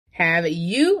Have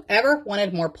you ever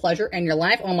wanted more pleasure in your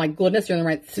life? Oh my goodness, you're in the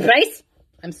right space.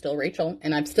 I'm still Rachel,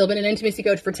 and I've still been an intimacy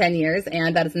coach for 10 years,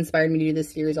 and that has inspired me to do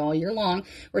this series all year long.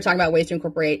 We're talking about ways to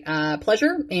incorporate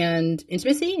pleasure and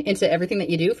intimacy into everything that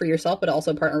you do for yourself, but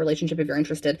also partner relationship if you're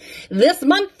interested. This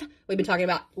month, we've been talking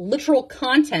about literal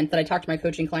content that I talk to my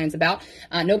coaching clients about.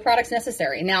 No products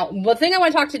necessary. Now, the thing I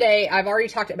want to talk today, I've already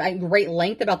talked about great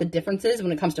length about the differences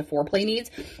when it comes to foreplay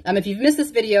needs. If you've missed this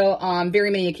video on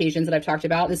very many occasions that I've talked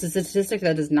about, this is a statistic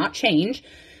that does not change.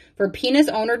 For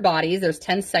penis-ownered bodies, there's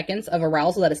 10 seconds of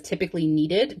arousal that is typically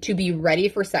needed to be ready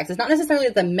for sex. It's not necessarily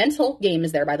that the mental game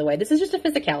is there, by the way. This is just a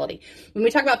physicality. When we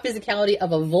talk about physicality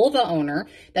of a vulva owner,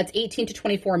 that's 18 to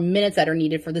 24 minutes that are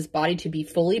needed for this body to be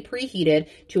fully preheated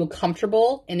to a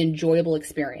comfortable and enjoyable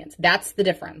experience. That's the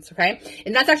difference, okay?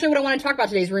 And that's actually what I want to talk about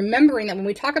today, is remembering that when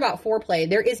we talk about foreplay,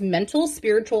 there is mental,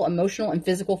 spiritual, emotional, and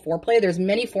physical foreplay. There's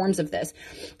many forms of this.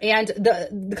 And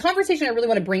the conversation I really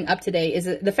want to bring up today is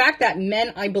the fact that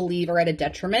men, I believe, are at a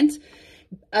detriment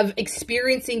of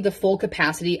experiencing the full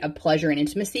capacity of pleasure and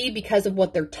intimacy because of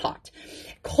what they're taught.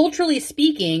 Culturally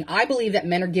speaking, I believe that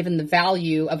men are given the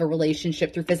value of a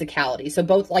relationship through physicality. So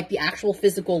both like the actual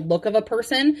physical look of a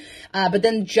person, but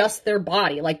then just their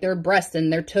body, like their breast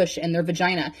and their tush and their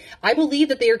vagina. I believe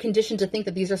that they are conditioned to think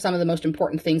that these are some of the most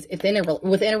important things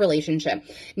within a relationship.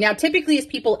 Now, typically as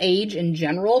people age in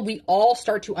general, we all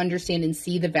start to understand and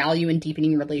see the value in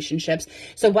deepening relationships.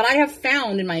 So what I have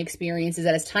found in my experience is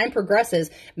that as time progresses,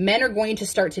 men are going to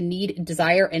start to need,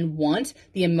 desire, and want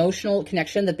the emotional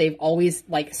connection that they've always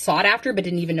sought after, but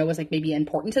didn't even know was maybe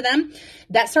important to them.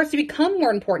 That starts to become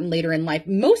more important later in life.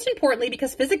 Most importantly,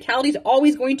 because physicality is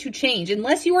always going to change.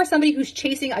 Unless you are somebody who's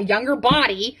chasing a younger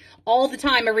body all the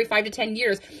time, every 5 to 10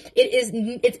 years,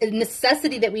 it's a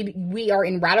necessity that we are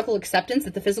in radical acceptance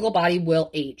that the physical body will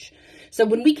age. So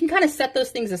when we can kind of set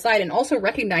those things aside and also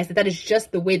recognize that that is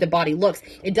just the way the body looks,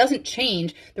 it doesn't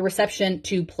change the reception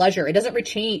to pleasure. It doesn't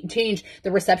change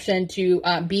the reception to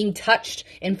being touched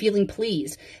and feeling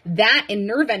pleased. That and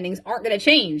nerve endings aren't going to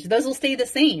change. Those will stay the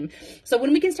same. So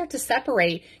when we can start to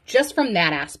separate just from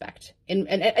that aspect, and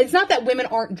it's not that women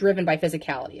aren't driven by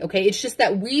physicality, okay? It's just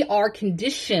that we are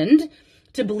conditioned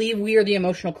to believe we are the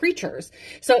emotional creatures.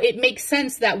 So it makes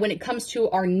sense that when it comes to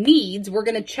our needs, we're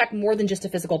going to check more than just a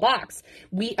physical box.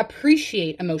 We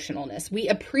appreciate emotionalness. We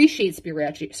appreciate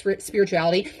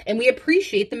spirituality, and we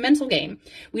appreciate the mental game.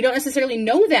 We don't necessarily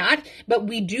know that, but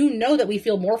we do know that we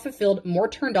feel more fulfilled, more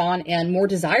turned on, and more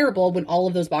desirable when all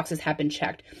of those boxes have been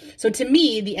checked. So to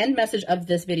me, the end message of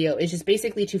this video is just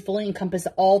basically to fully encompass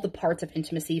all the parts of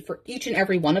intimacy for each and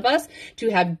every one of us to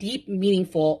have deep,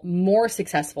 meaningful, more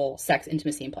successful sex, intimacy,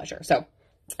 and pleasure. So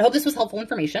I hope this was helpful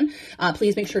information.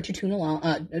 Please make sure to tune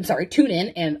in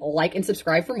and like and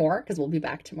subscribe for more, because we'll be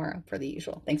back tomorrow for the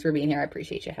usual. Thanks for being here. I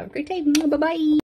appreciate you. Have a great day. Bye-bye.